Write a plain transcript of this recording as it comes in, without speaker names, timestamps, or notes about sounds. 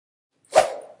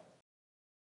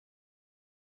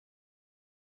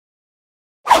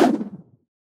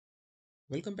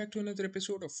Welcome back to another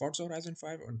episode of Forza Horizon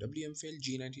 5 on WMFL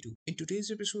G92. In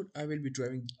today's episode, I will be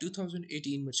driving the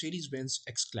 2018 Mercedes-Benz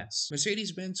X-Class,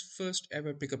 Mercedes-Benz first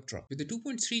ever pickup truck. With a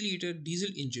 2.3-liter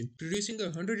diesel engine producing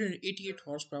 188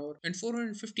 horsepower and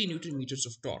 450 Newton meters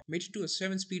of torque, mated to a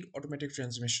 7-speed automatic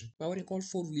transmission, powering all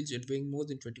four wheels and weighing more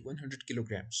than 2100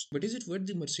 kilograms. But is it worth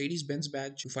the Mercedes-Benz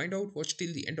badge? To find out, watch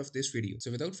till the end of this video.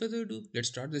 So without further ado, let's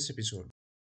start this episode.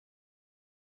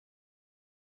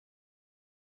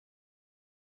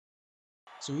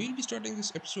 So we'll be starting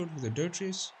this episode with a dirt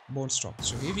race, born stock.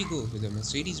 So here we go with the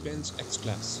Mercedes-Benz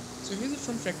X-Class. So here's a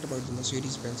fun fact about the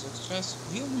Mercedes-Benz X-Class.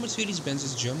 We all know Mercedes-Benz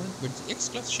is German, but the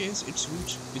X-Class shares its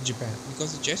roots with Japan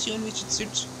because the chassis on which it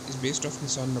sits is based off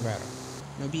Nissan Navara.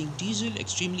 Now being diesel,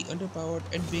 extremely underpowered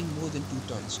and weighing more than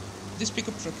 2 tons, this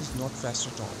pickup truck is not fast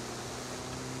at all.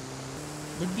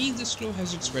 But being this slow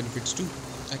has its benefits too.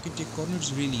 I can take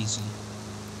corners really easily.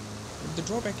 But the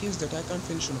drawback is that I can't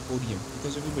finish on a podium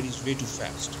because everybody's way too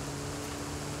fast.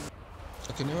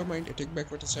 Okay, never mind, I take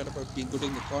back what I said about being good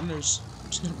in the corners.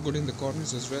 It's not good in the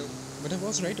corners as well. But I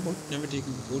was right about never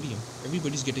taking the podium.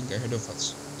 Everybody's getting ahead of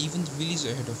us. Even the wheelies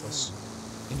are ahead of us.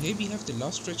 And here we have the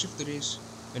last stretch of the race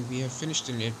and we have finished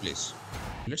in 8th place.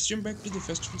 Let's jump back to the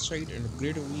festival side and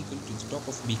upgrade our vehicle to the top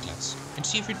of B class and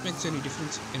see if it makes any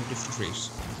difference in a different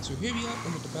race. So here we are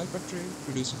on the Tapalpa trail,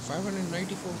 producing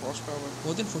 594 horsepower,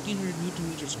 more than 1400 Newton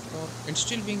meters of torque and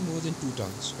still weighing more than 2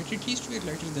 tons. But at least we are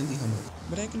lighter than the Hummer.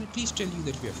 But I can at least tell you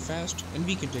that we are fast and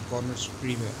we can take corners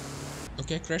pretty well.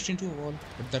 Okay, I crashed into a wall,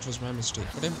 but that was my mistake.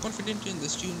 But I'm confident in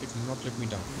this tune, it will not let me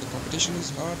down. The competition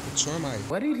is hard, but so am I.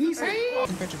 What did he say?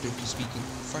 Competitively speaking,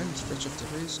 final stretch of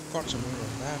the race, caught some air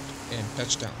on that, and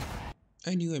touchdown.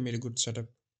 I knew I made a good setup.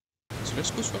 So let's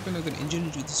go swap another engine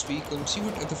into this vehicle and see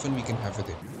what other fun we can have with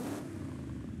it.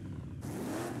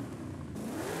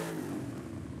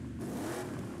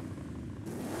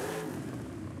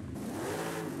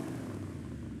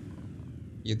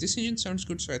 Yeah, this engine sounds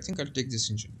good, so I think I'll take this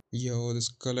engine. Yo, this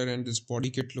color and this body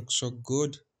kit looks so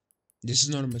good. This is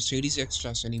not a Mercedes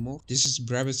X-Class anymore. This is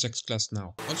Brabus X-Class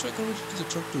now. Also, I converted the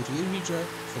truck to rear-wheel drive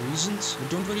for reasons,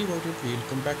 but don't worry about it, we'll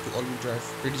come back to all-wheel drive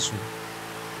pretty soon.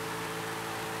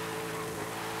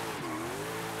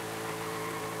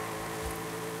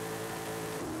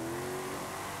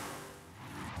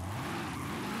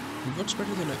 And what's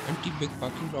better than an empty big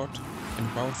parking lot and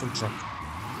powerful truck?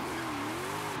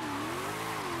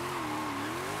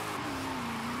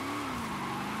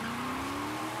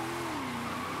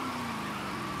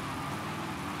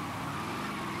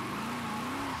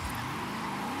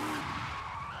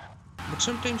 But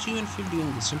sometimes you even feel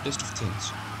doing the simplest of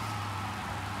things.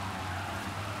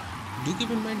 Do keep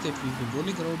in mind that we've been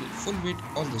rolling around at full weight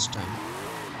all this time.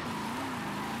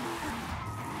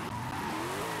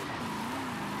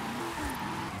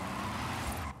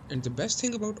 And the best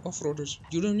thing about off-roaders,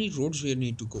 you don't need roads where you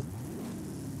need to go.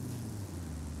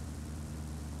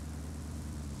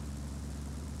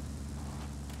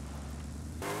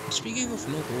 Speaking of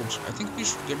no roads, I think we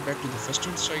should get back to the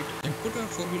festival site and put our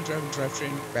 4-wheel drive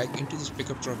drivetrain back into this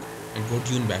pickup truck and go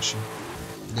dune bashing.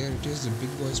 There it is, the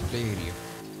big boys play area.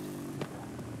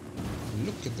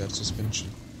 Look at that suspension,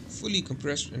 fully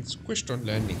compressed and squished on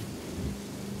landing.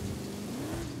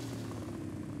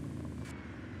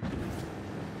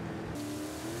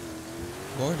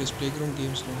 Boy, does Playground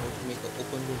Games know how to make an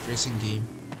open road racing game.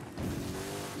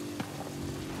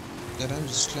 That I'm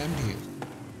just slammed here.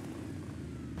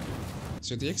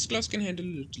 So the X-Class can handle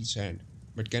a little sand,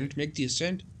 but can it make the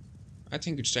ascent? I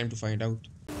think it's time to find out.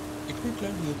 It can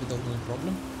climb here without any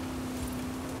problem.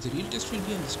 The real test will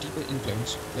be on the steeper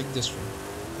inclines, like this one.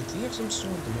 If we have some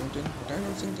snow on the mountain, but I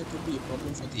don't think that would be a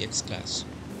problem for the X-Class.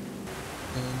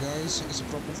 Guys, it's a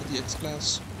problem for the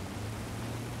X-Class.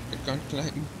 It can't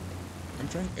climb. I'm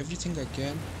trying everything I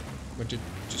can, but it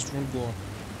just won't go up.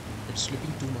 It's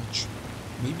slipping too much.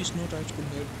 Maybe snow tires could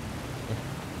help, but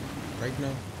right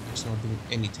now, it's not doing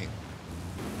anything.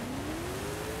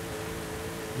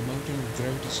 The mountain of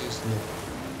gravity says no.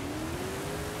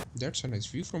 That's a nice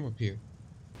view from up here.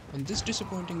 On this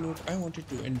disappointing note, I wanted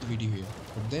to end the video here,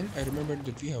 but then I remembered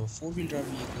that we have a 4-wheel drive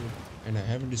vehicle and I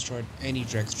haven't destroyed any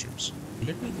drag strips.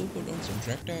 Let me go put on some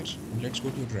drag tires and let's go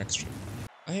to a drag strip.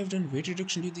 I have done weight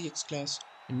reduction to the X-Class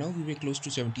and now we weigh close to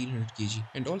 1700 kg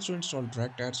and also installed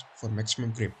drag tires for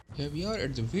maximum grip. Here we are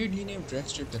at the weirdly named drag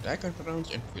strip that I can't pronounce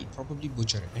and will probably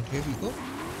butcher it. And here we go.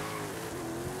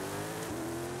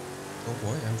 Oh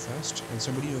boy, I'm fast and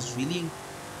somebody was wheeling.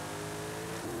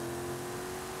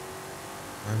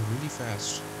 I'm really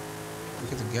fast.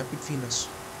 Look at the gap between us.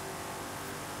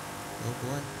 Oh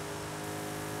boy.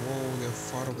 Whoa, they're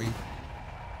far away.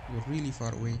 You're really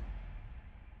far away.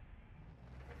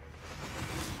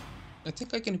 I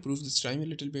think I can improve this time a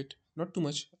little bit. Not too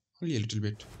much, only a little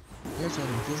bit. Here's our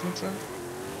improvement run.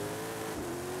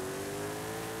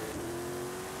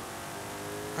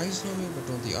 Eyes nowhere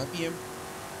but on the RPM.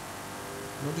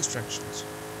 No distractions.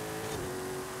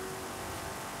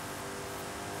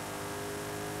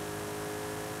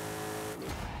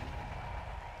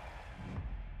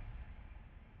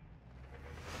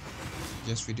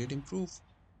 Yes, we did improve,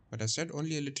 but I said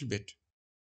only a little bit.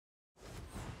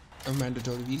 A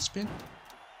mandatory wheel spin.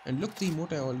 And look, the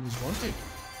emote I always wanted.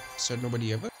 Said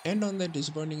nobody ever. And on that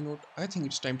disappointing note, I think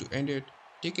it's time to end it.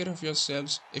 Take care of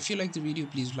yourselves. If you like the video,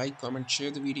 please like, comment,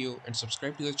 share the video, and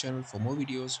subscribe to the channel for more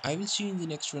videos. I will see you in the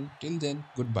next one. Till then,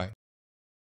 goodbye.